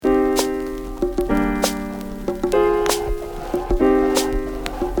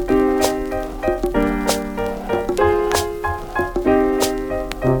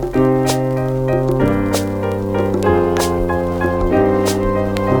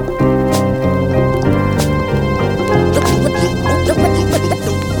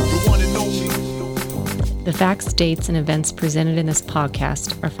facts, dates, and events presented in this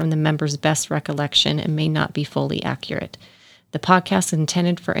podcast are from the members' best recollection and may not be fully accurate. The podcast is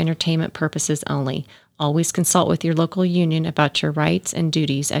intended for entertainment purposes only. Always consult with your local union about your rights and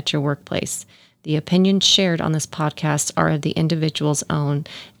duties at your workplace. The opinions shared on this podcast are of the individual's own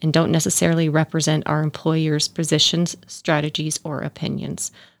and don't necessarily represent our employer's positions, strategies, or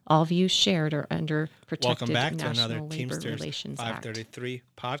opinions. All views shared are under protected Welcome back National to another Labor Teamsters Relations Act. 533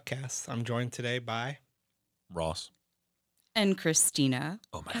 podcast. I'm joined today by Ross. And Christina.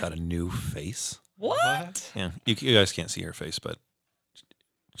 Oh my God, a new face. What? Yeah, you guys can't see her face, but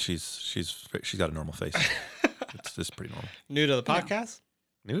she's got a normal face. It's pretty normal. New to the podcast.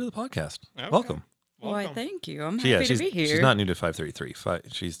 New to the podcast. Okay. Welcome. Why, thank you. I'm So, happy to she's be here. she's not new to 533.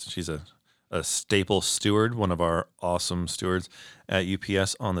 She's a staple steward, one of our awesome stewards at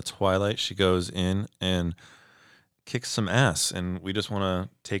UPS on the Twilight. She goes in and kicks some ass, and we just want to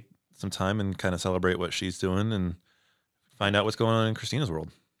take some time and kind of celebrate what she's doing and find out what's going on in Christina's world.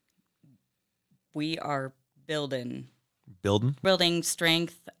 We are building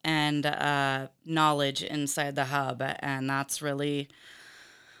strength and knowledge inside the hub, and that's really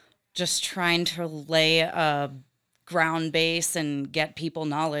just trying to lay a ground base and get people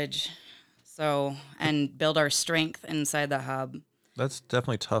knowledge, and build our strength inside the hub. That's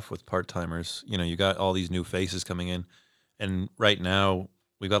definitely tough with part-timers. You know, you got all these new faces coming in, and right now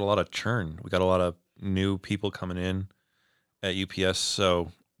we got a lot of churn. We got a lot of new people coming in at UPS,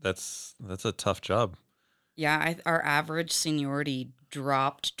 so that's a tough job. Yeah, our average seniority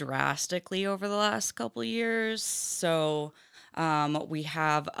dropped drastically over the last couple of years. So we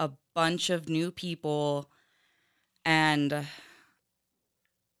have a bunch of new people and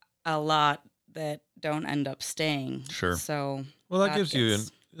a lot that don't end up staying. Sure. So Well, that gives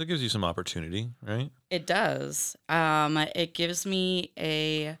you some opportunity, right? It does. It gives me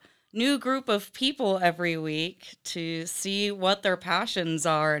a new group of people every week to see what their passions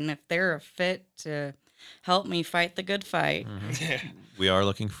are and if they're a fit to help me fight the good fight. Mm-hmm. We are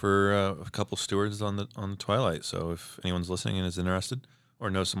looking for a couple stewards on the Twilight. So if anyone's listening and is interested or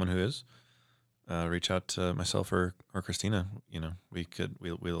knows someone who is, reach out to myself or Christina. You know, we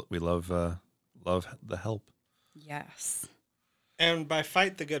love the help. Yes. And by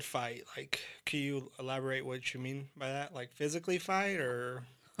fight the good fight, like, can you elaborate what you mean by that? Like physically fight or?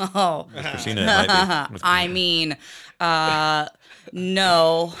 Oh, With Christina, it might be. I mean,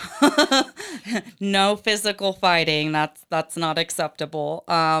 no, no physical fighting. That's not acceptable.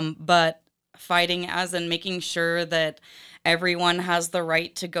 But fighting as in making sure that everyone has the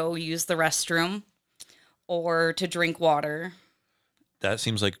right to go use the restroom or to drink water. That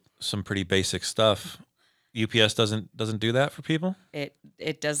seems like some pretty basic stuff. UPS doesn't do that for people?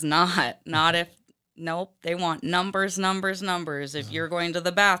 It does not. Not if nope, they want numbers. If you're going to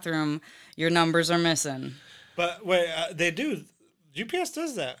the bathroom, your numbers are missing. But wait, they do. UPS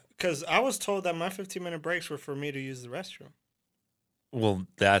does that because I was told that my 15-minute breaks were for me to use the restroom. Well,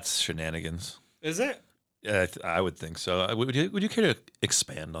 that's shenanigans. Is it? Yeah, I would think so. Would you care to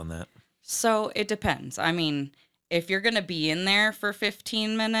expand on that? So it depends. I mean, if you're going to be in there for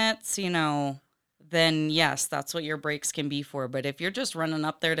 15 minutes, then yes, that's what your breaks can be for. But if you're just running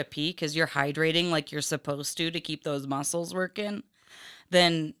up there to pee because you're hydrating like you're supposed to keep those muscles working,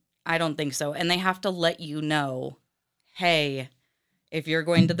 then I don't think so. And they have to let you know, hey, if you're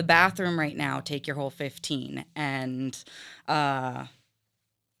going to the bathroom right now, take your whole 15. And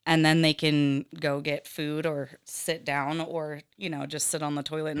then they can go get food or sit down or, just sit on the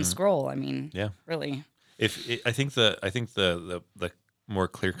toilet and scroll. I mean, yeah, really. I think the more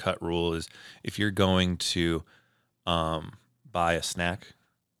clear-cut rule is if you're going to buy a snack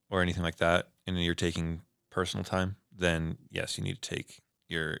or anything like that and you're taking personal time, then yes, you need to take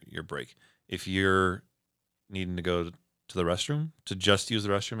your break. If you're needing to go to the restroom, to just use the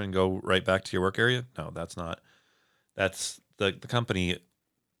restroom and go right back to your work area, no, that's the company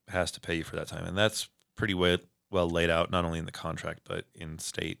has to pay you for that time, and that's pretty well laid out, not only in the contract but in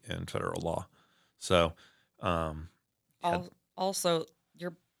state and federal law. So also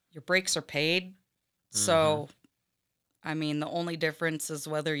your breaks are paid. So, I mean, the only difference is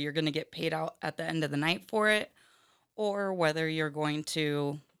whether you're going to get paid out at the end of the night for it or whether you're going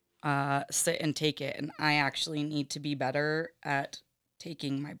to sit and take it. And I actually need to be better at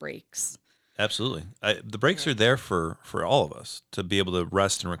taking my breaks. Absolutely. The breaks are there for all of us to be able to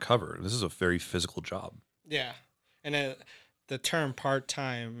rest and recover. This is a very physical job. Yeah. And the term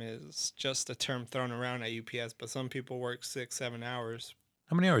part-time is just a term thrown around at UPS, but some people work 6-7 hours.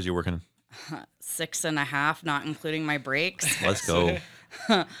 How many hours are you working? 6.5, not including my breaks. Let's go.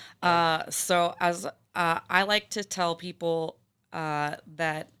 So as I like to tell people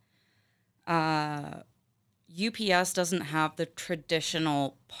that UPS doesn't have the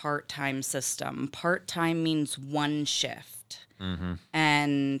traditional part-time system. Part-time means one shift. Mm-hmm.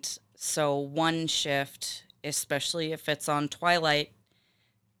 And so one shift, especially if it's on twilight,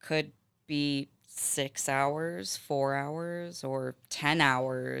 could be 6 hours, 4 hours, or 10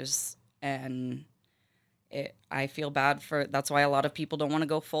 hours. And I feel bad that's why a lot of people don't want to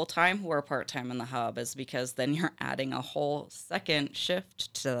go full-time who are part-time in the hub, is because then you're adding a whole second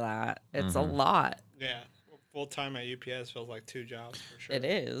shift to that. It's a lot. Yeah. Full time at UPS feels like 2 jobs for sure. It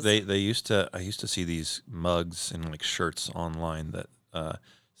is. I used to see these mugs and like shirts online that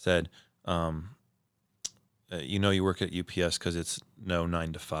said, you work at UPS because it's no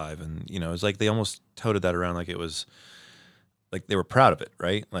 9 to 5, and it's like they almost toted that around like it was like they were proud of it,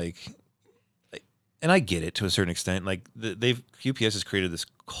 right? Like, and I get it to a certain extent. Like UPS has created this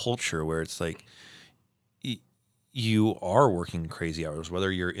culture where it's like you are working crazy hours,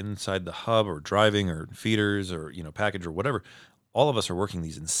 whether you're inside the hub or driving or feeders or package or whatever. All of us are working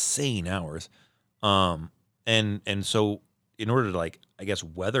these insane hours, and so in order to like, I guess,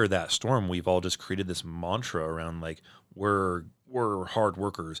 weather that storm, we've all just created this mantra around like we're hard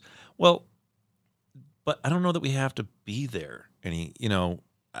workers. Well, but I don't know that we have to be there.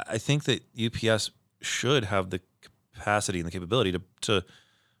 I think that UPS should have the capacity and the capability to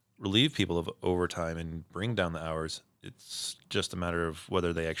relieve people of overtime and bring down the hours. It's just a matter of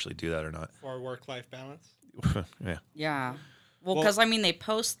whether they actually do that or not. For work-life balance. Yeah. Yeah. Well, because they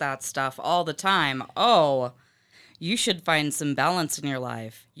post that stuff all the time. Oh, you should find some balance in your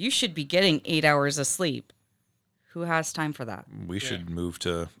life. You should be getting 8 hours of sleep. Who has time for that? We should move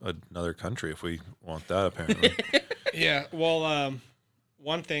to another country if we want that, apparently. Yeah. Well,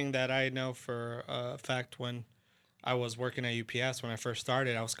 one thing that I know for a fact, when I was working at UPS, when I first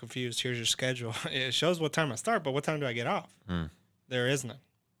started, I was confused. Here's your schedule. It shows what time I start, but what time do I get off? There is none.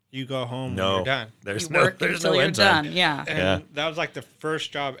 You go home when you're done. There's you work until you're done. Yeah. And that was like the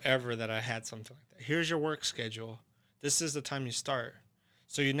first job ever that I had something like that. Here's your work schedule. This is the time you start.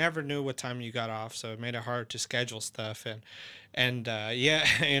 So you never knew what time you got off, so it made it hard to schedule stuff. And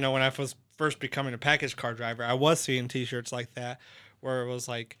when I was first becoming a package car driver, I was seeing T-shirts like that, where it was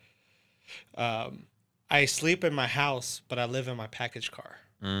like, I sleep in my house, but I live in my package car.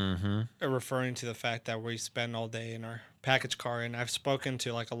 Mm-hmm. Referring to the fact that we spend all day in our package car. And I've spoken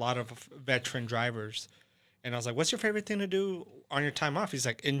to like a lot of veteran drivers, and I was like, what's your favorite thing to do on your time off? He's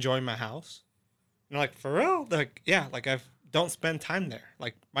like, enjoy my house. And I'm like, for real? They're like, yeah, like I don't spend time there.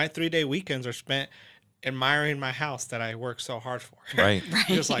 Like my 3-day weekends are spent admiring my house that I work so hard for. Right.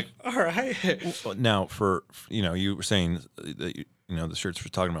 Just like, all right. Now, for you were saying that the shirts were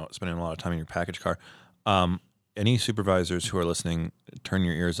talking about spending a lot of time in your package car. Any supervisors who are listening, turn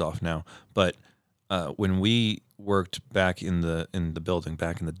your ears off now. But when we worked back in the building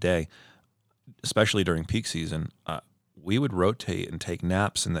back in the day, especially during peak season, we would rotate and take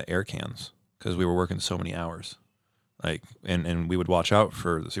naps in the air cans because we were working so many hours. Like, and we would watch out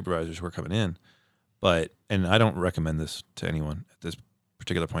for the supervisors who were coming in. And I don't recommend this to anyone at this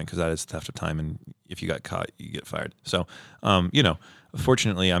particular point because that is theft of time, and if you got caught, you get fired. So,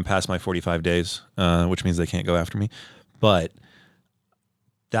 fortunately, I'm past my 45 days, which means they can't go after me. But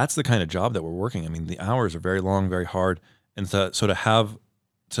that's the kind of job that we're working. I mean, the hours are very long, very hard, and so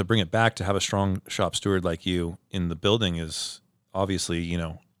to bring it back, to have a strong shop steward like you in the building is obviously,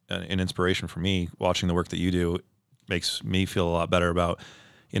 an inspiration for me. Watching the work that you do makes me feel a lot better about,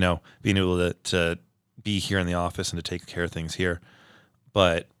 being able to be here in the office and to take care of things here.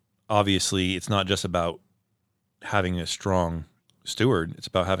 But obviously, it's not just about having a strong steward. It's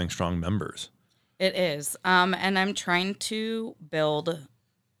about having strong members. It is. And I'm trying to build,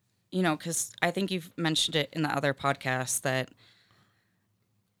 because I think you've mentioned it in the other podcast that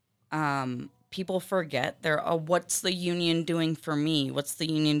people forget what's the union doing for me? What's the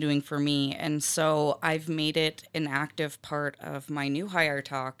union doing for me? And so I've made it an active part of my new hire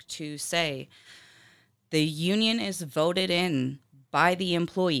talk to say the union is voted in by the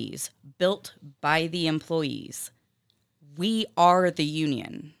employees, built by the employees. We are the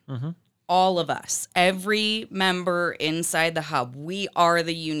union. Mm-hmm. All of us, every member inside the hub, we are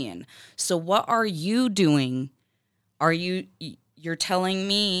the union. So what are you doing? You're telling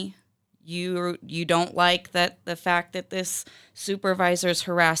me you don't like that the fact that this supervisor is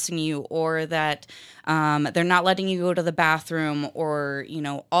harassing you, or that they're not letting you go to the bathroom, or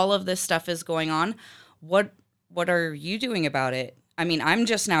all of this stuff is going on. What are you doing about it? I mean, I'm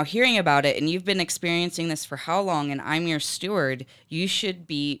just now hearing about it, and you've been experiencing this for how long, and I'm your steward. You should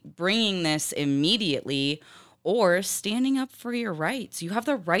be bringing this immediately or standing up for your rights. You have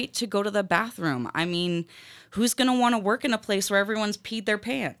the right to go to the bathroom. I mean, who's going to want to work in a place where everyone's peed their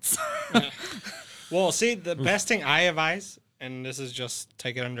pants? Well, see, the best thing I advise, and this is just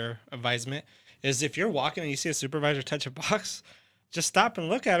take it under advisement, is if you're walking and you see a supervisor touch a box, just stop and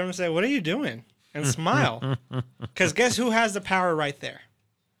look at him and say, "What are you doing?" and smile. Because guess who has the power right there?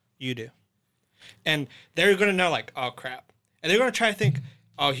 You do. And they're going to know, like, oh, crap. And they're going to try to think,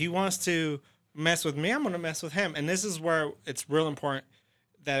 oh, he wants to mess with me. I'm going to mess with him. And this is where it's real important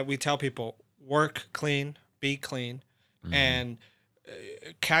that we tell people, work clean, be clean, and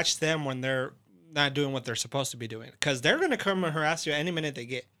catch them when they're not doing what they're supposed to be doing. Because they're going to come and harass you any minute they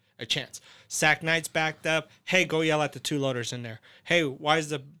get a chance. Sack Knight's backed up. Hey, go yell at the 2 loaders in there. Hey, why is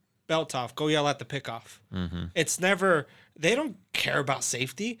the belt off? Go yell at the pickoff. It's never... They don't care about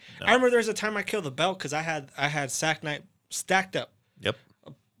safety. No. I remember there was a time I killed the belt because I had Sack Knight stacked up. Yep.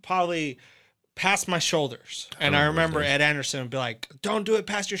 Probably past my shoulders. And I remember Ed Anderson would be like, "Don't do it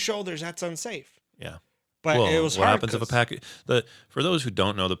past your shoulders. That's unsafe." Yeah. But it was what hard. Happens if a package? For those who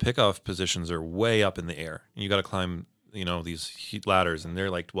don't know, the pickoff positions are way up in the air. You got to climb, these ladders, and they're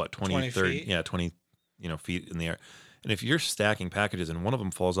like what 20 30, feet? Yeah, 20, feet in the air. And if you're stacking packages and one of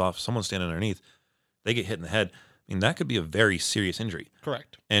them falls off, someone's standing underneath, they get hit in the head. I mean, that could be a very serious injury.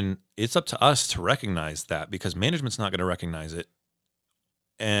 Correct. And it's up to us to recognize that because management's not going to recognize it.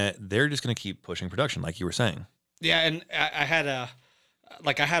 And they're just going to keep pushing production, like you were saying. Yeah, and I had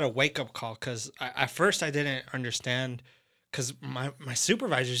a wake-up call because at first I didn't understand because my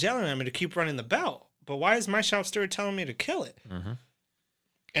supervisor's yelling at me to keep running the belt. But why is my shop steward telling me to kill it?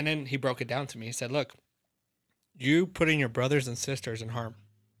 And then he broke it down to me. He said, "Look, you putting your brothers and sisters in harm.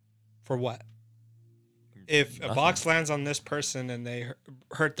 For what? If a box lands on this person and they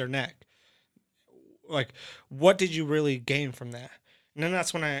hurt their neck, like, what did you really gain from that?" And then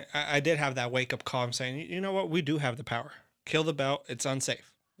that's when I did have that wake-up call. I'm saying, you know what? We do have the power. Kill the belt. It's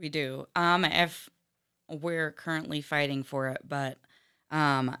unsafe. We do. If we're currently fighting for it, but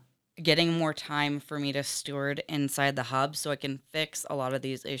getting more time for me to steward inside the hub so I can fix a lot of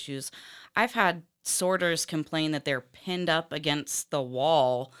these issues. I've had sorters complain that they're pinned up against the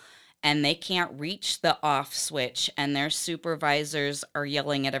wall and they can't reach the off switch, and their supervisors are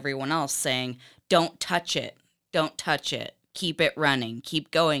yelling at everyone else saying, "Don't touch it. Don't touch it. Keep it running. Keep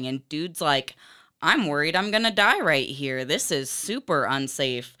going." And dude's like, "I'm worried I'm going to die right here. This is super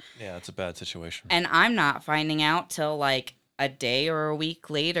unsafe." Yeah, it's a bad situation. And I'm not finding out till like a day or a week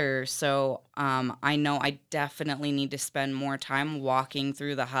later. So I know I definitely need to spend more time walking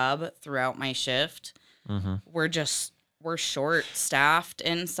through the hub throughout my shift. We're short-staffed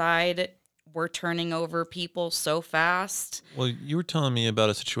inside. We're turning over people so fast. Well, you were telling me about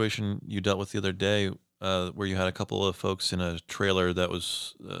a situation you dealt with the other day where you had a couple of folks in a trailer that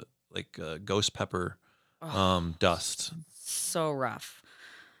was like ghost pepper dust. So rough.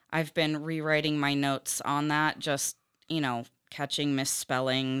 I've been rewriting my notes on that, just, catching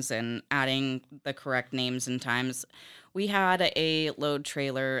misspellings and adding the correct names and times. We had a load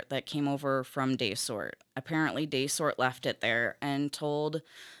trailer that came over from Daysort. Apparently Daysort left it there and told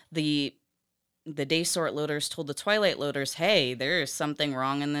the Daysort loaders told the Twilight loaders, "Hey, there's something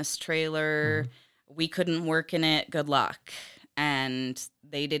wrong in this trailer. We couldn't work in it. Good luck." And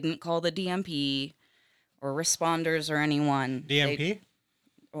they didn't call the DMP or responders or anyone. DMP?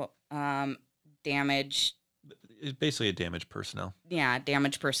 Damage. It's basically a damaged personnel. Yeah,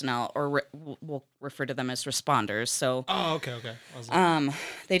 damaged personnel, or we'll refer to them as responders. So. Oh, okay.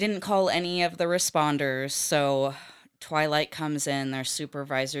 They didn't call any of the responders, so Twilight comes in, their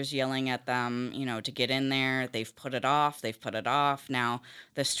supervisor's yelling at them, to get in there. They've put it off. Now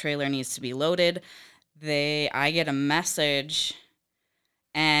this trailer needs to be loaded. I get a message,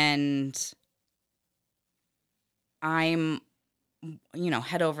 and I'm,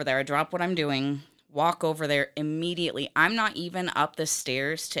 head over there. I drop what I'm doing, walk over there immediately. I'm not even up the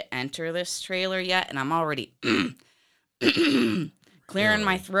stairs to enter this trailer yet, and I'm already clearing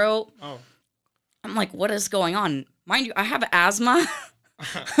my throat. Oh. I'm like, what is going on? Mind you, I have asthma.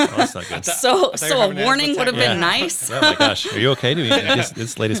 Oh, that's not good. So a warning would have been nice. Oh my gosh, are you okay?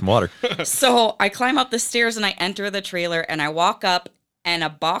 This lady's water. So I climb up the stairs and I enter the trailer and I walk up and a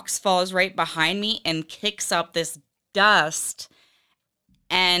box falls right behind me and kicks up this dust.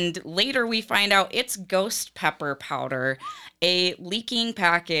 And later we find out it's ghost pepper powder, a leaking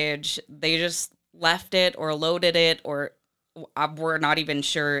package. They just left it or loaded it, or we're not even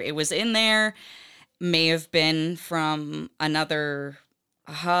sure. It was in there. May have been from another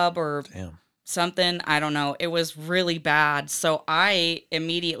hub or something. I don't know. It was really bad. So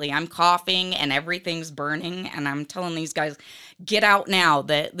I'm coughing and everything's burning. And I'm telling these guys, get out now.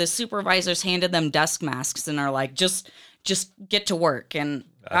 The supervisors handed them dust masks and are like, just get to work. And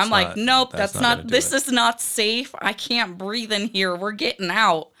I'm like, nope, that's not this is not safe. I can't breathe in here. We're getting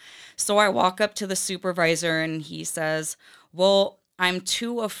out. So I walk up to the supervisor and he says, well, I'm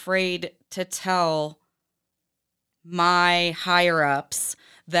too afraid to tell my higher ups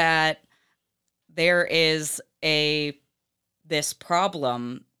that there is this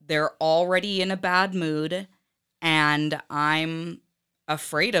problem. They're already in a bad mood and I'm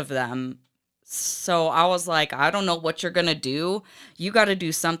afraid of them. So I was like, I don't know what you're going to do. You got to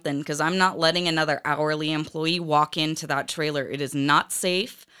do something because I'm not letting another hourly employee walk into that trailer. It is not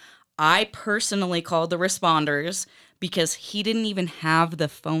safe. I personally called the responders because he didn't even have the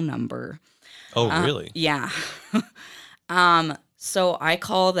phone number. Oh, really? Yeah. So I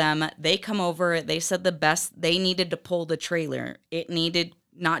call them. They come over. They said they needed to pull the trailer. It needed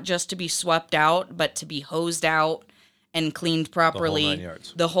not just to be swept out, but to be hosed out and cleaned properly. The whole 9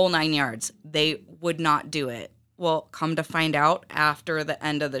 yards. The whole 9 yards. They would not do it. Well, come to find out, after the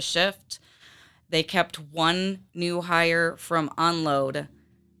end of the shift, they kept one new hire from unload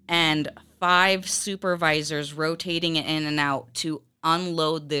and 5 supervisors rotating in and out to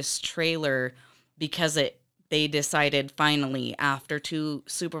unload this trailer because they decided finally, after 2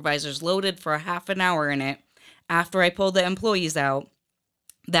 supervisors loaded for a half an hour in it, after I pulled the employees out,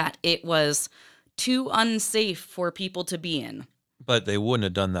 that it was too unsafe for people to be in. But they wouldn't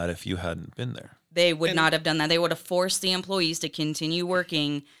have done that if you hadn't been there. They would not have done that. They would have forced the employees to continue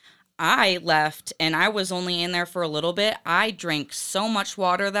working. I left and I was only in there for a little bit. I drank so much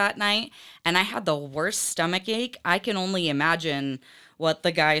water that night and I had the worst stomach ache. I can only imagine what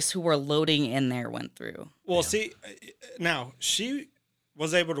the guys who were loading in there went through. Well, see, now she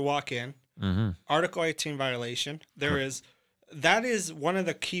was able to walk in. Mm-hmm. Article 18 violation. That is one of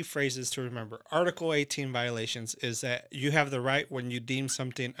the key phrases to remember. Article 18 violations is that you have the right when you deem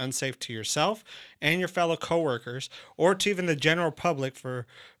something unsafe to yourself and your fellow coworkers, or to even the general public for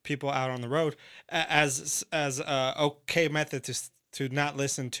people out on the road, as a okay method to not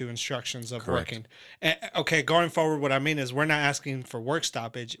listen to instructions of Correct. working. Okay, going forward, what I mean is we're not asking for work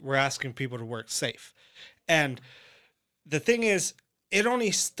stoppage. We're asking people to work safe. And the thing is, it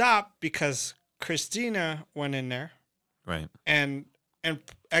only stopped because Christina went in there. Right. And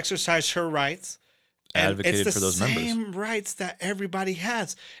exercise her rights. And Advocated it's for those the members. same rights that everybody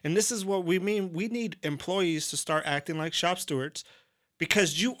has. And this is what we mean. We need employees to start acting like shop stewards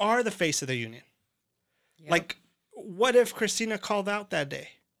because you are the face of the union. Yep. Like, what if Christina called out that day?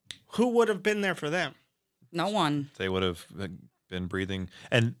 Who would have been there for them? No one. They would have been breathing.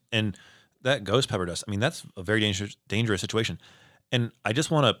 And that ghost pepper dust, I mean, that's a very dangerous situation. And I just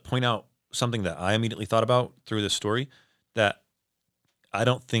want to point out something that I immediately thought about through this story that I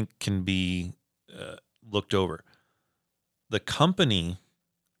don't think can be looked over. The company,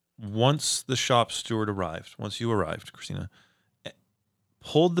 once the shop steward arrived, once you arrived, Christina,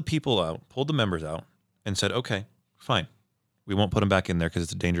 pulled the members out and said, okay, fine. We won't put them back in there because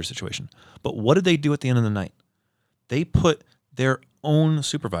it's a dangerous situation. But what did they do at the end of the night? They put their own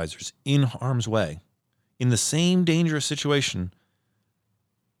supervisors in harm's way in the same dangerous situation.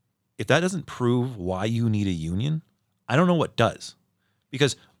 If that doesn't prove why you need a union, I don't know what does.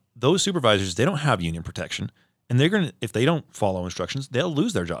 Because those supervisors, they don't have union protection. And if they don't follow instructions, they'll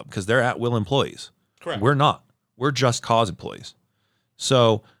lose their job because they're at-will employees. Correct. We're not. We're just cause employees.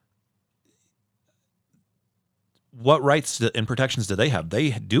 So what rights and protections do they have?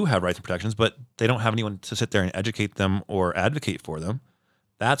 They do have rights and protections, but they don't have anyone to sit there and educate them or advocate for them.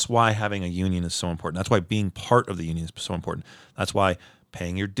 That's why having a union is so important. That's why being part of the union is so important. That's why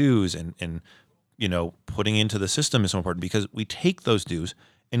paying your dues and putting into the system is so important, because we take those dues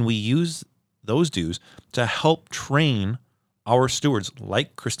and we use those dues to help train our stewards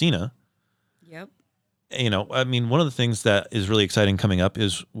like Christina. Yep. I mean, one of the things that is really exciting coming up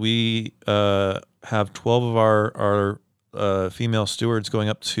is we have 12 of our female stewards going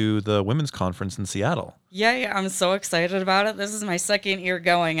up to the women's conference in Seattle. Yeah, I'm so excited about it. This is my second year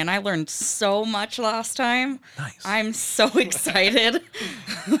going, and I learned so much last time. Nice. I'm so excited.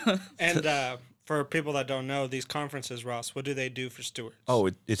 And for people that don't know, these conferences, Ross, what do they do for stewards? Oh,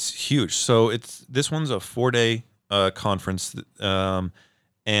 it's huge. So this one's a 4-day conference,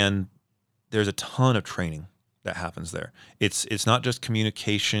 and there's a ton of training that happens there. It's not just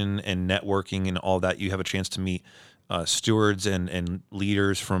communication and networking and all that. You have a chance to meet stewards and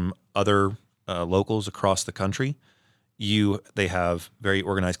leaders from other locals across the country. They have very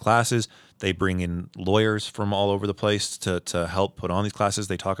organized classes. They bring in lawyers from all over the place to help put on these classes.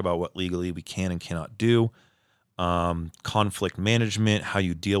 They talk about what legally we can and cannot do, conflict management, how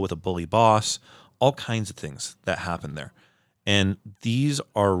you deal with a bully boss, all kinds of things that happen there. And these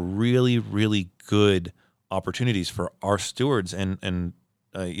are really, really good opportunities for our stewards and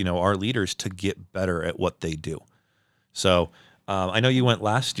our leaders to get better at what they do. So I know you went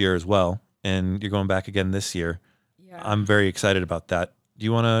last year as well, and you're going back again this year. Yeah. I'm very excited about that. Do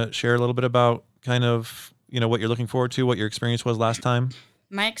you want to share a little bit about kind of, what you're looking forward to, what your experience was last time?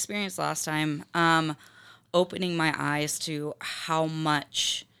 My experience last time, opening my eyes to how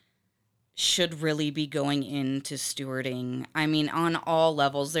much should really be going into stewarding. I mean, on all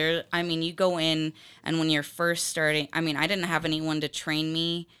levels. You go in, and when you're first starting, I didn't have anyone to train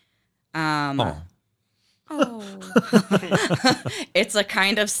me. Oh, It's a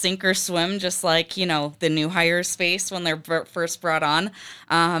kind of sink or swim, just like, the new hires face when they're first brought on.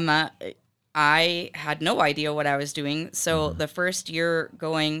 I had no idea what I was doing. So the first year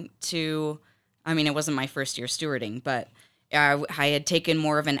going to, it wasn't my first year stewarding, but I had taken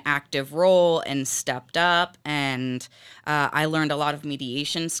more of an active role and stepped up, and I learned a lot of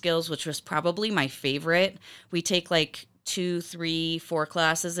mediation skills, which was probably my favorite. We take like 2, 3, 4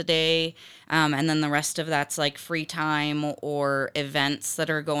 classes a day, and then the rest of that's like free time or events that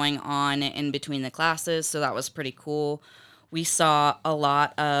are going on in between the classes. So that was pretty cool. We saw a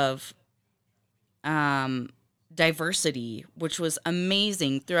lot of diversity, which was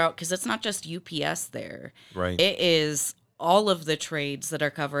amazing throughout, because it's not just UPS there. right. It is all of the trades that are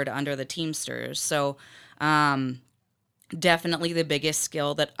covered under the Teamsters. So definitely the biggest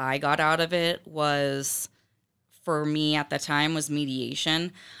skill that I got out of it was, for me at the time, was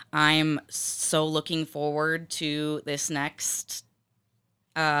mediation. I'm so looking forward to this next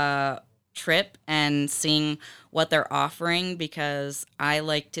trip and seeing what they're offering, because I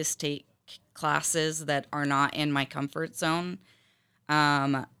like to take classes that are not in my comfort zone,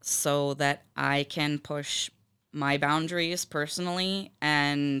 so that I can push my boundaries personally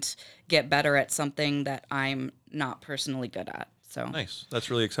and get better at something that I'm not personally good at. So Nice. That's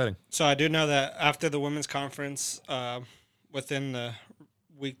really exciting. So I do know that after the women's conference, within the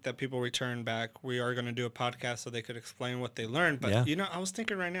week that people return back, we are going to do a podcast so they could explain what they learned. But Yeah. I was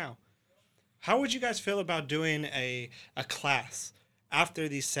thinking right now, how would you guys feel about doing a class after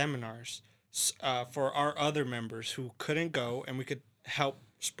these seminars for our other members who couldn't go, and we could help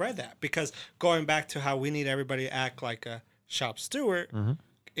spread that? Because going back to how we need everybody to act like a shop steward,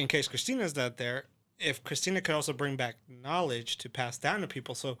 in case Christina's not there, if Christina could also bring back knowledge to pass down to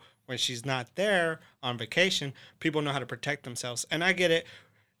people, so when she's not there on vacation, people know how to protect themselves. And I get it.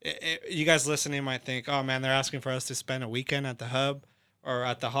 You guys listening might think, oh man, they're asking for us to spend a weekend at the hub or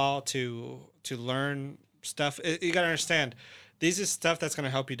at the hall to learn stuff. You got to understand, this is stuff that's going to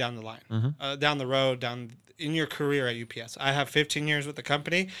help you down the line, down the road, down in your career at UPS. I have 15 years with the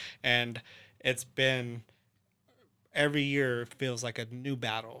company, and it's been every year feels like a new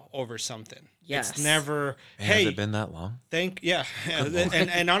battle over something. Yes. It's never, Man, hey, has it been that long? yeah.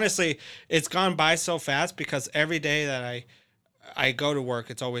 And honestly, it's gone by so fast, because every day that I go to work,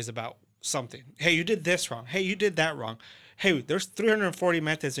 it's always about something. Hey, you did this wrong. Hey, you did that wrong. Hey, there's 340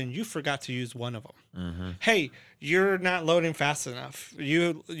 methods and you forgot to use one of them. Hey, you're not loading fast enough.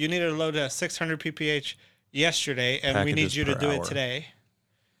 You needed to load a 600 pph yesterday, and we need Packages you to per do hour. it today.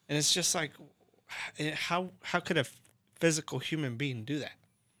 And it's just like, how could a physical human being do that?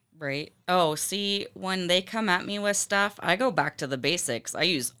 right. Oh, see, when they come at me with stuff, I go back to the basics. I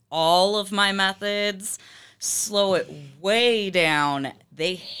use all of my methods, slow it way down.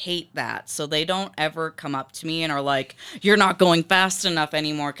 They hate that. So they don't ever come up to me and are like, you're not going fast enough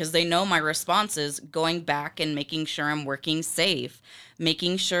anymore, because they know my response is going back and making sure I'm working safe,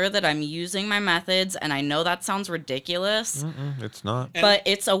 making sure that I'm using my methods. And I know that sounds ridiculous, It's not. but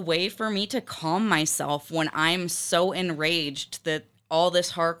it's a way for me to calm myself when I'm so enraged that all this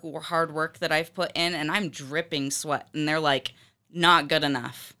hard work that I've put in, and I'm dripping sweat, and they're like, not good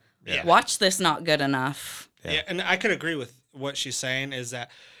enough. Yeah. Watch this, not good enough. Yeah, and I could agree with what she's saying, is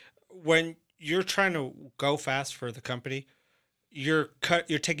that when you're trying to go fast for the company, you're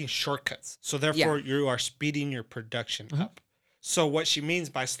taking shortcuts. So therefore you are speeding your production up. So what she means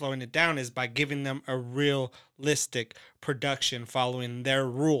by slowing it down is by giving them a realistic production following their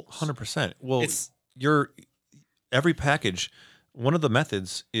rules. 100%. Well, It's- every package, one of the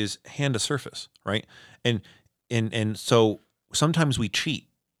methods is hand to surface, right? And so sometimes we cheat,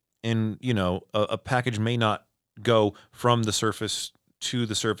 and a package may not go from the surface to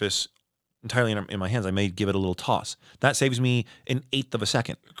the surface entirely in my hands. I may give it a little toss. That saves me an eighth of a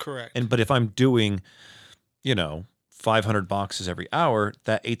second. Correct. But if I'm doing, 500 boxes every hour,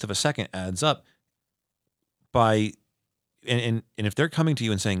 that eighth of a second adds up. And if they're coming to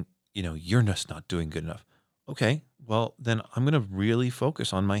you and saying, you're just not doing good enough. Okay, well then I'm going to really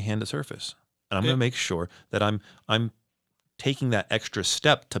focus on my hand to surface, and I'm going to make sure that I'm taking that extra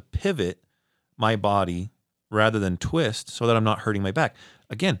step to pivot my body rather than twist, so that I'm not hurting my back.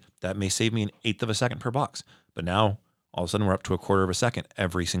 Again, that may save me an eighth of a second per box. But now all of a sudden we're up to a quarter of a second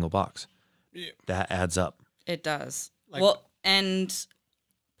every single box. Yeah. That adds up. It does. Like- Well, and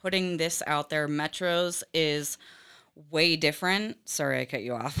putting this out there, Metros is way different. Sorry, I cut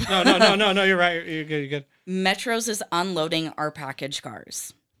you off. No. You're right. You're good. You're good. Metros is unloading our package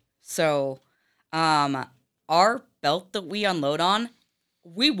cars. So, our belt that we unload on,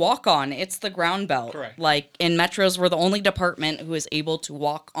 we walk on. It's the ground belt. Correct. Like in Metros, we're the only department who is able to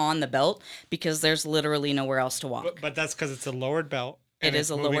walk on the belt because there's literally nowhere else to walk. But that's because it's a lowered belt. And It is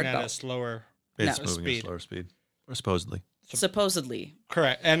it's a moving lowered at belt. a slower. It's No. moving Speed. at a slower speed, or supposedly. Supposedly.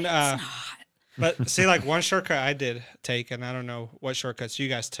 Correct. And but see, like one shortcut I did take, and I don't know what shortcuts you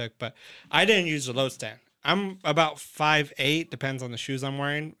guys took, but I didn't use the load stand. I'm about 5'8", depends on the shoes I'm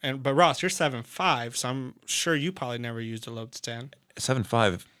wearing. But Ross, you're 7'5", so I'm sure you probably never used a load stand.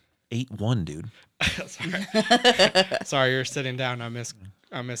 7'5", 8'1", dude. Sorry, you're sitting down. I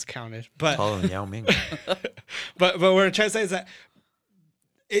miscounted. But Taller than Yao Ming. but what I'm trying to say is that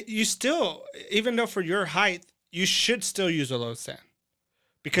you still, even though for your height, you should still use a load stand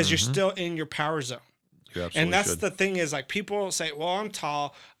because you're still in your power zone. You absolutely And that's should. the thing is like people say, well, I'm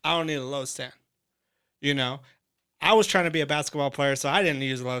tall. I don't need a load stand. You know, I was trying to be a basketball player, so I didn't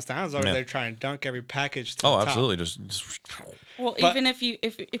use a load stand. I was over Yeah. there trying to dunk every package to Oh, the top. absolutely. Just Well, But- even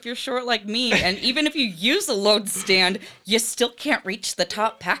if you're short like me, and even if you use a load stand, you still can't reach the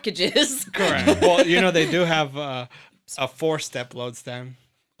top packages. Correct. Well, you know, they do have a 4-step load stand.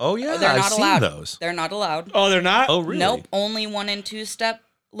 oh yeah, They're I've not seen allowed. those. They're not allowed. Oh, they're not? Oh really? Nope. Only 1 and 2 step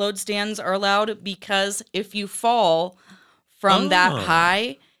load stands are allowed because if you fall from that Oh.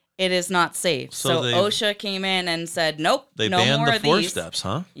 high, it is not safe. So So they've- OSHA came in and said, nope, They no banned more the of 4 these. steps,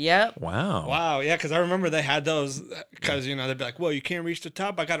 huh? Yep. Wow. Wow, yeah, because I remember they had those because, you know, they'd be like, well, you can't reach the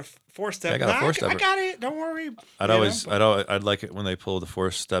top. I got a 4-step. I got a Nah, 4-stepper. I got it. Don't worry. I'd You always, know? I'd like it when they pull the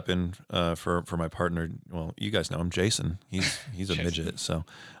 4th step in for my partner. Well, you guys know him, Jason. He's a midget, so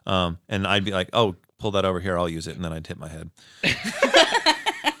and I'd be like, oh, pull that over here, I'll use it, and then I'd hit my head.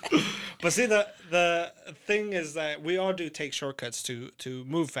 But see, the thing is that we all do take shortcuts to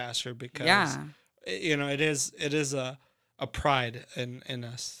move faster because, Yeah. you know, it is a pride in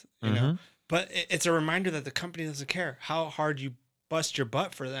us, you Mm-hmm. know. But it's a reminder that the company doesn't care how hard you bust your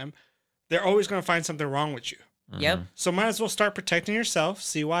butt for them. They're always going to find something wrong with you. Yep. So might as well start protecting yourself,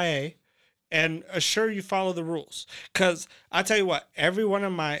 CYA, and assure you follow the rules. Because I tell you what, every one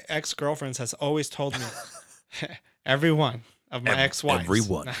of my ex-girlfriends has always told me, every one of my ex-wives. every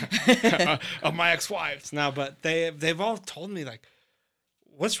one. of my ex-wives. Now, but they've all told me, like,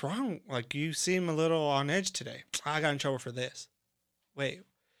 what's wrong? Like, you seem a little on edge today. I got in trouble for this. Wait,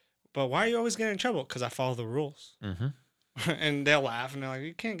 but why are you always getting in trouble? Because I follow the rules. Mm-hmm. And they'll laugh and they're like,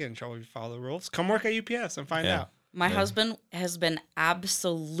 you can't get in trouble if you follow the rules. Come work at UPS and find Yeah. out. My husband has been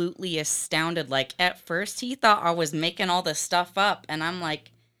absolutely astounded. Like, at first, he thought I was making all this stuff up. And I'm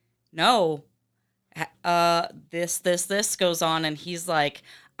like, no, this goes on. And he's like,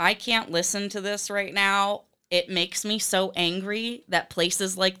 I can't listen to this right now. It makes me so angry that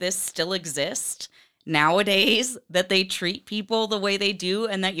places like this still exist nowadays, that they treat people the way they do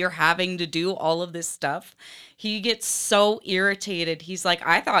and that you're having to do all of this stuff. He gets so irritated. He's like,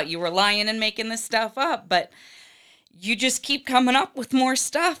 I thought you were lying and making this stuff up, but you just keep coming up with more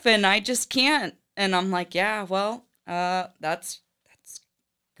stuff and I just can't. And I'm like, yeah, well, that's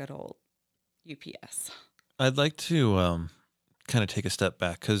good old UPS. I'd like to kind of take a step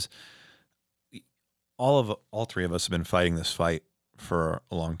back because all 3 of us have been fighting this fight for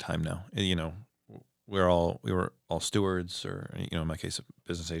a long time now. You know, we were all stewards, or, you know, in my case, a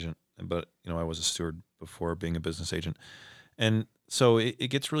business agent. But, you know, I was a steward before being a business agent, and so it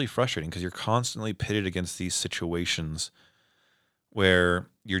gets really frustrating because you're constantly pitted against these situations where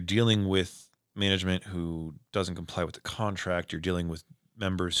you're dealing with management who doesn't comply with the contract. You're dealing with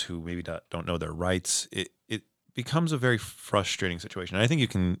members who maybe don't know their rights. It becomes a very frustrating situation. And I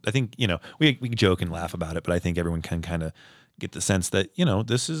think you know, we joke and laugh about it, but I think everyone can kind of get the sense that, you know,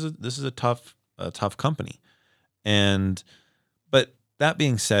 this is a tough company. But that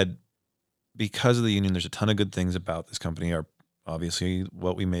being said, because of the union, there's a ton of good things about this company. Our obviously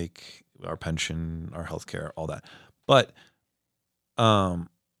what we make, our pension, our healthcare, all that. But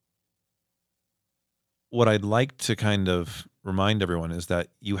what I'd like to kind of remind everyone is that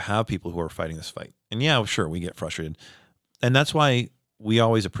you have people who are fighting this fight. And yeah, sure, we get frustrated. And that's why we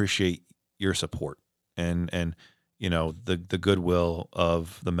always appreciate your support and you know, the goodwill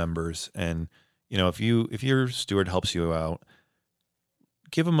of the members. And, you know, if your steward helps you out,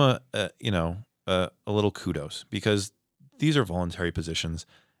 give them a little kudos, because these are voluntary positions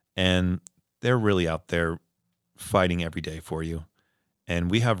and they're really out there fighting every day for you.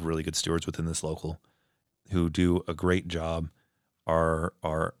 And we have really good stewards within this local who do a great job, are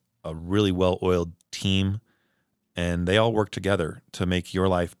a really well-oiled team, and they all work together to make your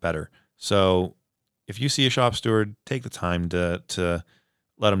life better. So if you see a shop steward, take the time to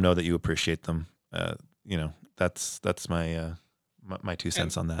let them know that you appreciate them. That's my 2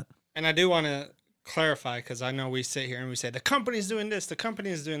 cents on that. And I do want to clarify, because I know we sit here and we say the company's doing this, the company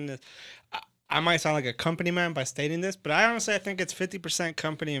is doing this. I might sound like a company man by stating this, but I think it's 50%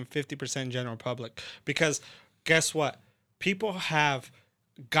 company and 50% general public. Because guess what? People have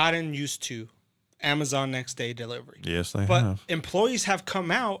gotten used to Amazon next day delivery. Yes, they But have. employees have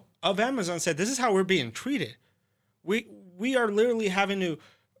come out of Amazon and said, this is how we're being treated. We are literally having to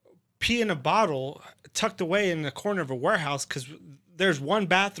pee in a bottle tucked away in the corner of a warehouse because there's one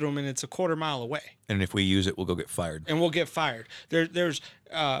bathroom and it's a quarter mile away. And if we use it, we'll go get fired. And we'll get fired. There's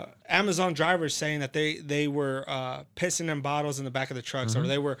Amazon drivers saying that they were pissing in bottles in the back of the trucks, or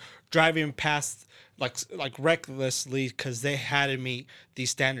they were driving past like recklessly because they had to meet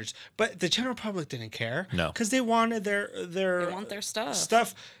these standards. But the general public didn't care. No. Because they wanted their They want their stuff.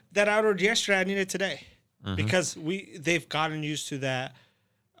 stuff that I ordered yesterday I needed today. Because they've gotten used to that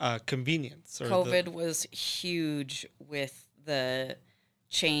convenience. Or COVID was huge with the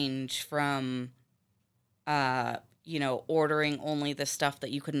change from ordering only the stuff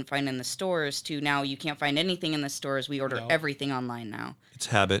that you couldn't find in the stores to now you can't find anything in the stores. We order everything online now. It's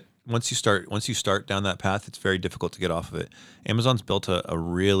habit. Once you start down that path, it's very difficult to get off of it. Amazon's built a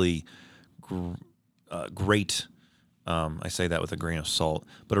really great, I say that with a grain of salt,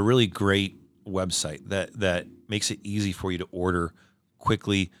 but a really great website that makes it easy for you to order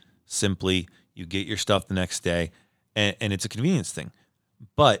quickly, simply. You get your stuff the next day, and it's a convenience thing.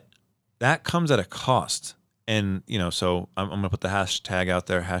 But that comes at a cost. And, so I'm going to put the hashtag out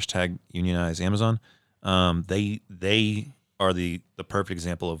there, hashtag unionize Amazon. They are the perfect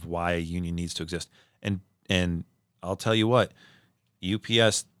example of why a union needs to exist. And I'll tell you what,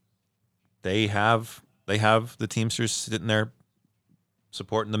 UPS, they have the Teamsters sitting there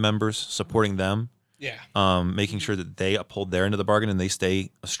supporting the members, supporting them. Yeah. Making sure that they uphold their end of the bargain and they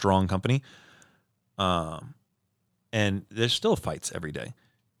stay a strong company. And there's still fights every day.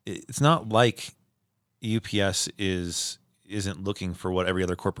 It's not like UPS isn't looking for what every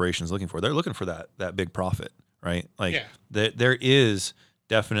other corporation is looking for. They're looking for that big profit, right? Like there is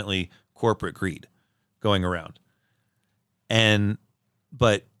definitely corporate greed going around.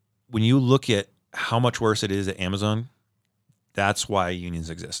 But when you look at how much worse it is at Amazon, that's why unions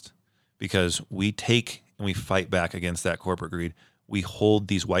exist. Because we take and we fight back against that corporate greed. We hold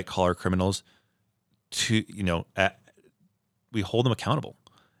these white collar criminals to, we hold them accountable.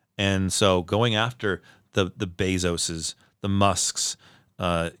 And so going after the Bezoses, the Musks,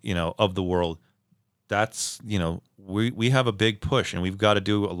 of the world, that's, we have a big push, and we've got to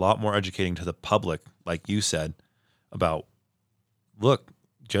do a lot more educating to the public, like you said, about, look,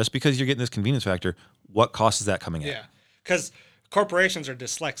 just because you're getting this convenience factor, what cost is that coming at? Yeah. Because corporations are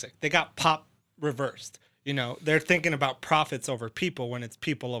dyslexic. They got pop reversed. They're thinking about profits over people when it's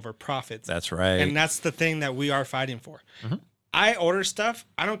people over profits. That's right. And that's the thing that we are fighting for. I order stuff.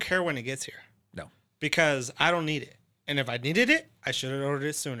 I don't care when it gets here. No. Because I don't need it. And if I needed it, I should have ordered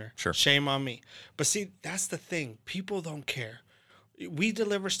it sooner. Sure. Shame on me. But see, that's the thing. People don't care. We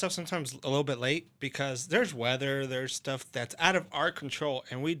deliver stuff sometimes a little bit late because there's weather, there's stuff that's out of our control,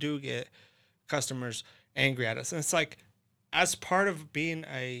 and we do get customers angry at us. And it's like, as part of being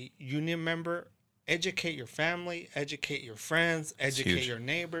a union member, educate your family, educate your friends, educate your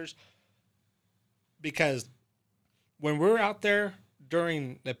neighbors. Because when we're out there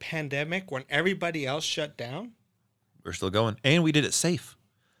during the pandemic, when everybody else shut down, we're still going. And we did it safe.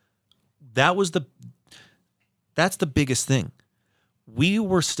 That's the biggest thing. We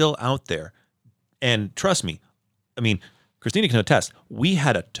were still out there. And trust me, Christina can attest, we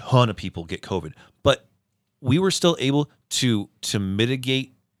had a ton of people get COVID, but we were still able to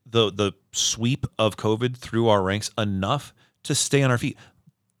mitigate the sweep of COVID through our ranks enough to stay on our feet.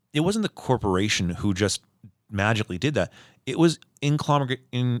 It wasn't the corporation who just magically did that. It was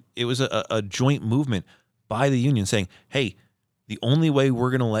it was a joint movement by the union saying, hey, the only way we're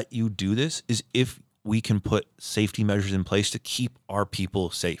going to let you do this is if we can put safety measures in place to keep our people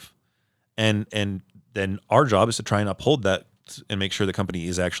safe. And then our job is to try and uphold that and make sure the company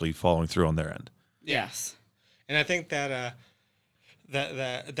is actually following through on their end. Yes. And I think that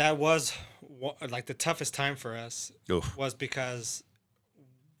that was like the toughest time for us. Oof. Was because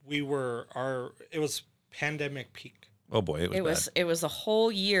it was pandemic peak. Oh boy, It was a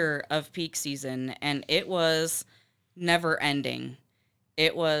whole year of peak season, and it was never ending.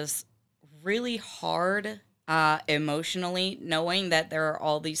 It was really hard emotionally, knowing that there are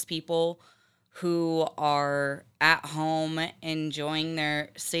all these people who are at home enjoying their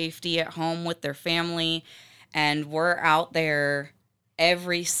safety at home with their family. And we're out there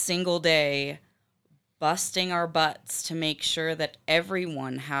every single day busting our butts to make sure that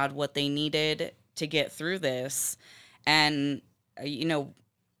everyone had what they needed to get through this. And,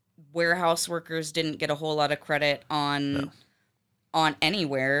 warehouse workers didn't get a whole lot of credit on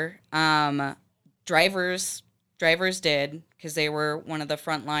anywhere. Drivers did, because they were one of the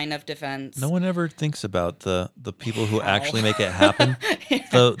front line of defense. No one ever thinks about the people who actually make it happen.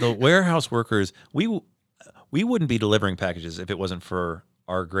 The warehouse workers, we wouldn't be delivering packages if it wasn't for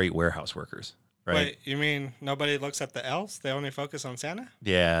our great warehouse workers, right? Wait, you mean nobody looks at the elves? They only focus on Santa?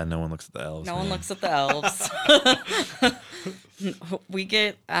 Yeah, no one looks at the elves. No one man. looks at the elves. We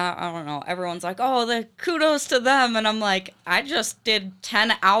get, I don't know, everyone's like, oh, the kudos to them. And I'm like, I just did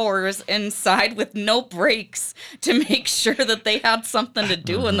 10 hours inside with no breaks to make sure that they had something to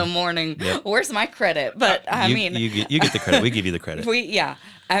do in the morning. Yep. Where's my credit? But you get the credit. We give you the credit.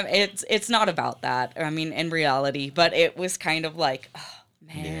 It's not about that. I mean, in reality, but it was kind of like, oh,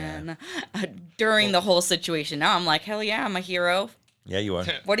 man, during the whole situation. Now I'm like, hell yeah, I'm a hero. Yeah, you are.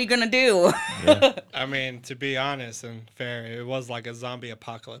 What are you going to do? Yeah. I mean, to be honest and fair, it was like a zombie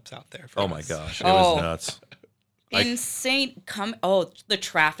apocalypse out there. For Oh us. my gosh, it Oh. was nuts. Insane. The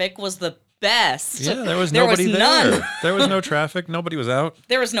traffic was the best. Yeah, there was nobody there. None. There was no traffic. Nobody was out.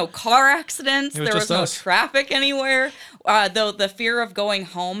 There was no car accidents. It was There was just no us. traffic anywhere. Though the fear of going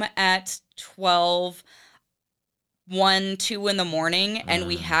home at 12, 1, 2 in the morning, and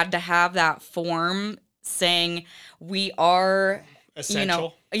we had to have that form saying we are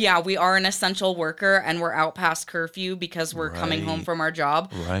Essential. we are an essential worker and we're out past curfew because we're coming home Right. from our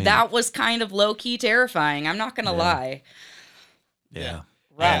job. Right. That was kind of low-key terrifying. I'm not going to lie. Yeah.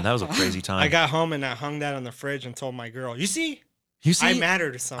 Right. Man, that was a crazy time. I got home and I hung that on the fridge and told my girl, you see, you see, I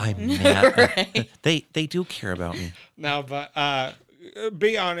matter to someone. I'm mad. Right. They do care about me. No, but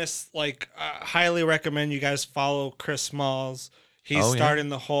be honest, like, highly recommend you guys follow Chris Smalls. He's Oh, yeah. starting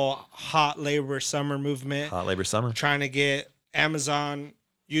the whole hot labor summer movement, Hot labor summer. trying to get Amazon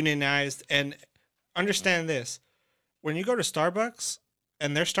unionized. And understand this, when you go to Starbucks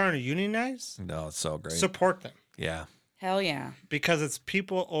and they're starting to unionize, No, it's so great. support them, Yeah. Hell yeah. because it's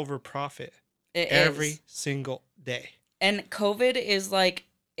people over profit It every is. single day. And COVID is like,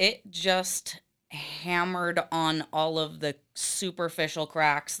 it just hammered on all of the superficial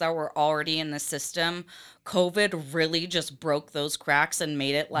cracks that were already in the system. COVID really just broke those cracks and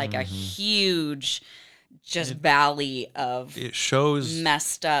made it like a huge valley of It shows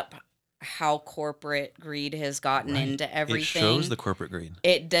messed up how corporate greed has gotten into everything. It shows the corporate greed.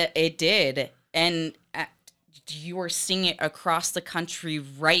 It did. And you are seeing it across the country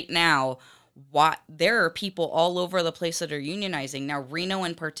right now. There are people all over the place that are unionizing. Now, Reno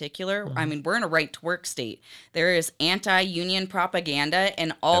in particular, I mean, we're in a right to work state. There is anti-union propaganda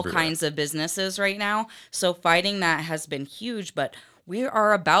in all Everywhere. kinds of businesses right now. So fighting that has been huge, but we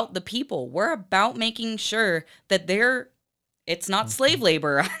are about the people. We're about making sure that it's not slave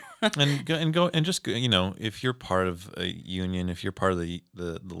labor. and go and just if you're part of a union, if you're part of the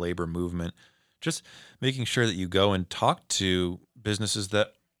labor movement, just making sure that you go and talk to businesses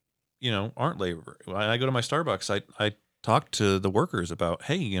that aren't labor. When I go to my Starbucks, I talk to the workers about,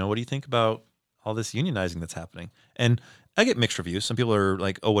 hey, what do you think about all this unionizing that's happening? And I get mixed reviews. Some people are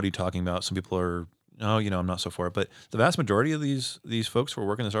like, oh, what are you talking about? Some people are, oh, I'm not so for it. But the vast majority of these folks who are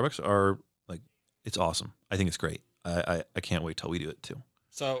working in Starbucks are like, it's awesome. I think it's great. I can't wait till we do it too.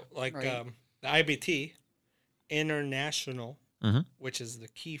 So, like, Right. the IBT, International, Mhm. which is the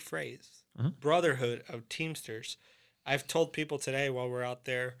key phrase, Mhm. Brotherhood of Teamsters. I've told people today while we're out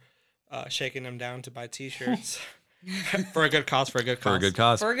there shaking them down to buy T-shirts for a good cause, For a good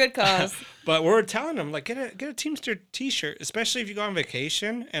cause. For a good cause. But we're telling them, like, get a Teamster T-shirt, especially if you go on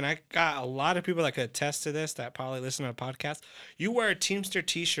vacation. And I got a lot of people that could attest to this that probably listen to the podcast. You wear a Teamster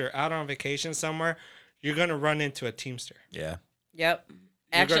T-shirt out on vacation somewhere, you're gonna run into a Teamster. Yeah. Yep.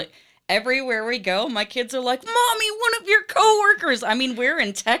 Actually, gonna- everywhere we go, my kids are like, "Mommy, one of your coworkers." I mean, we're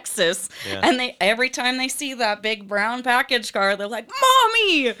in Texas, Yeah. and every time they see that big brown package car, they're like,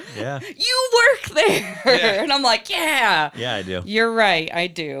 "Mommy, Yeah. you work there," Yeah. and I'm like, "Yeah, Yeah, I do. you're right, I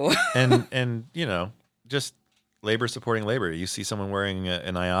do." and just labor supporting labor. You see someone wearing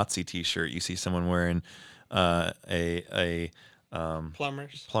an IATSE T-shirt. You see someone wearing a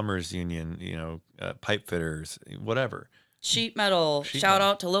Plumbers. plumbers union. Pipe fitters, whatever. Sheet metal. Sheet Shout metal.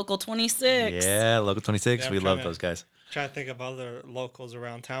 out to Local 26. Yeah, Local 26. Yeah, I'm we trying love to- those guys. Trying to think of other locals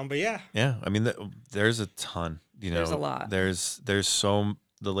around town, but yeah, Yeah, I mean, there's a ton. There's a lot. There's the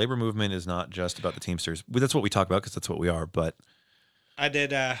labor movement is not just about the Teamsters. That's what we talk about because that's what we are. But I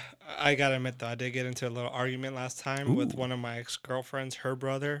did. I gotta admit though, I did get into a little argument last time with one of my ex girlfriends. Her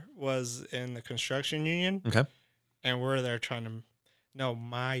brother was in the construction union, Okay. and we're there trying to. No,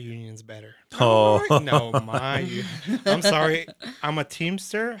 my union's better. Oh. No, my. I'm sorry. I'm a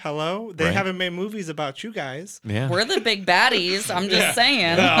Teamster. Hello. They Right. haven't made movies about you guys. Yeah. We're the big baddies. I'm just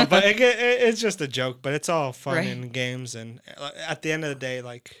saying. No, but it's just a joke. But it's all fun Right. and games. And at the end of the day,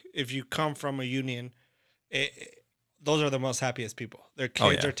 like if you come from a union, those are the most happiest people. Their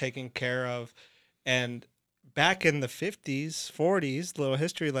kids yeah. are taken care of. And back in the 50s, 40s, little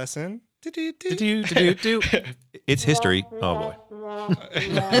history lesson. It's history. Oh boy. We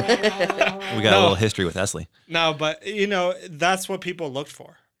got a little history with Esley. No, but that's what people looked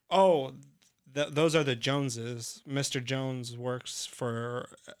for. Oh, those are the Joneses. Mr. Jones works for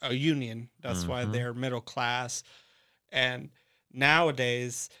a union. That's why they're middle class. And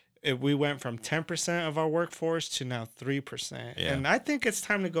nowadays, we went from 10% of our workforce to now 3%. Yeah. And I think it's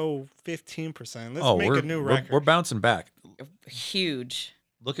time to go 15%. Let's Oh, make a new record. We're bouncing back. Huge.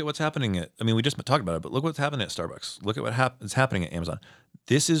 Look at what's happening we just talked about it, but look what's happening at Starbucks. Look at what is happening at Amazon.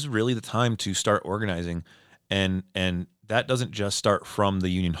 This is really the time to start organizing, and that doesn't just start from the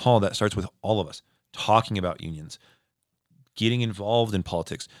union hall. That starts with all of us talking about unions, getting involved in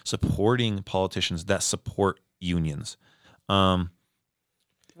politics, supporting politicians that support unions. Well,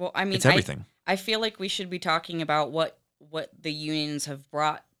 I mean, It's everything. I feel like we should be talking about what the unions have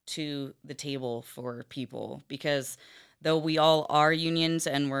brought to the table for people, because though we all are unions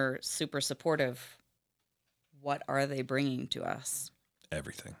and we're super supportive, what are they bringing to us?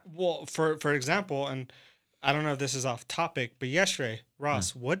 Everything. Well, for example, and I don't know if this is off topic, but yesterday,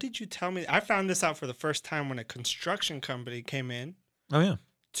 Ross, what did you tell me? I found this out for the first time when a construction company came in Oh yeah.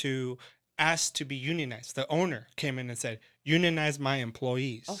 to ask to be unionized. The owner came in and said, "Unionize my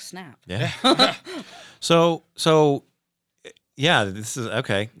employees." Oh, snap. Yeah. So yeah, this is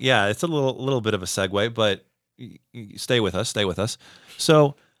okay. Yeah, it's a little bit of a segue, but stay with us.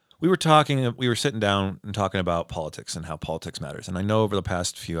 So we were sitting down and talking about politics and how politics matters. And I know over the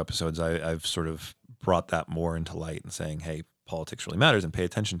past few episodes, I've sort of brought that more into light and saying, hey, politics really matters and pay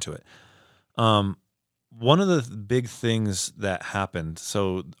attention to it. One of the big things that happened,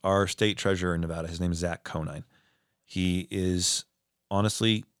 so our state treasurer in Nevada, his name is Zach Conine. He is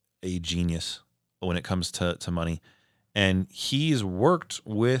honestly a genius when it comes to money. And he's worked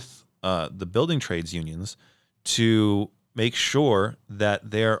with the building trades unions to make sure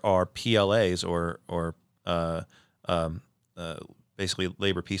that there are PLAs or basically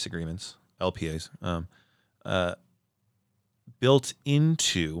labor peace agreements, LPAs, built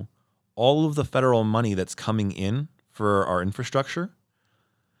into all of the federal money that's coming in for our infrastructure.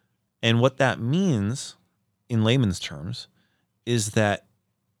 And what that means in layman's terms is that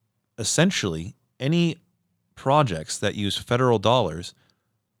essentially any projects that use federal dollars,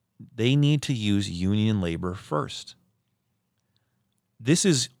 they need to use union labor first. This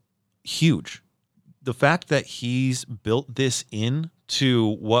is huge. The fact that he's built this in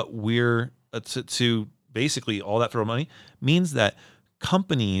to what we're to basically all that federal money means that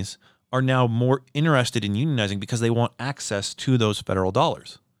companies are now more interested in unionizing because they want access to those federal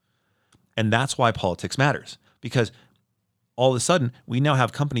dollars. And that's why politics matters, because all of a sudden we now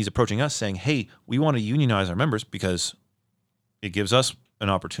have companies approaching us saying, hey, we want to unionize our members because it gives us an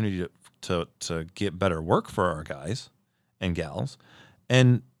opportunity to get better work for our guys and gals.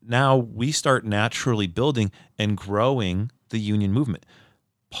 And now we start naturally building and growing the union movement.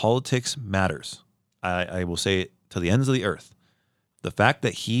 Politics matters. I will say it to the ends of the earth. The fact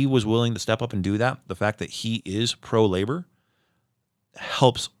that he was willing to step up and do that, the fact that he is pro-labor,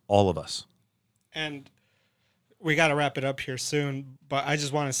 helps all of us. And we got to wrap it up here soon, but I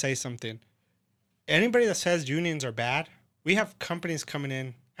just want to say something. Anybody that says unions are bad, we have companies coming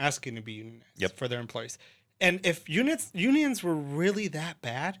in asking to be unionized for their employees. And if unions were really that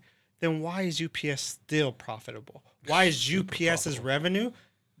bad, then why is UPS still profitable? Why is UPS's revenue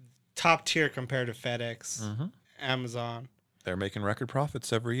top tier compared to FedEx, Amazon? They're making record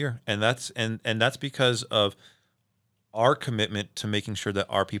profits every year. And that's that's because of our commitment to making sure that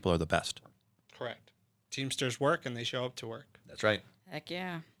our people are the best. Correct. Teamsters work and they show up to work. That's right. Heck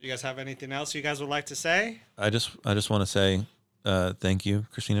yeah. You guys have anything else you guys would like to say? I just want to say thank you,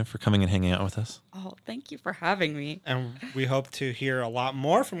 Christina, for coming and hanging out with us. Oh, thank you for having me. And we hope to hear a lot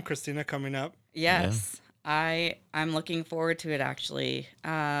more from Christina coming up. Yes. Yeah. I'm looking forward to it, actually.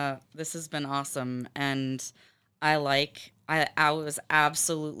 This has been awesome. And I was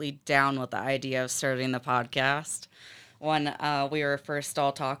absolutely down with the idea of starting the podcast when we were first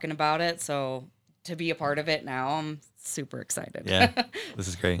all talking about it. So to be a part of it now, I'm super excited. Yeah, this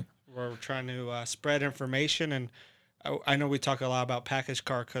is great. We're trying to spread information, and I know we talk a lot about package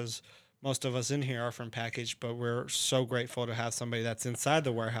car because most of us in here are from package, but we're so grateful to have somebody that's inside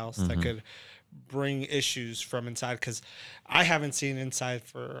the warehouse that could bring issues from inside. Because I haven't seen inside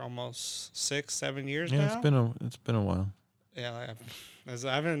for almost 6-7 years Yeah, now. it's been a while. Yeah,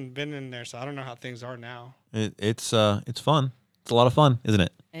 I haven't been in there, so I don't know how things are now. It's fun. It's a lot of fun, isn't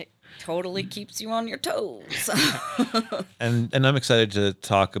it? It totally keeps you on your toes. And I'm excited to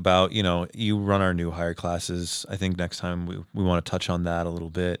talk about, you run our new hire classes. I think next time we want to touch on that a little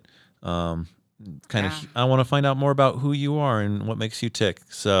bit. I want to find out more about who you are and what makes you tick.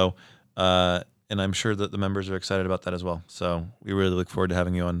 So, and I'm sure that the members are excited about that as well. So we really look forward to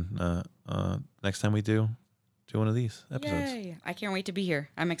having you on next time we do one of these episodes. Yay. I can't wait to be here.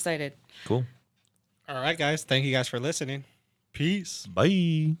 I'm excited. Cool. All right, guys. Thank you guys for listening. Peace.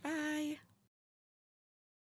 Bye. Bye.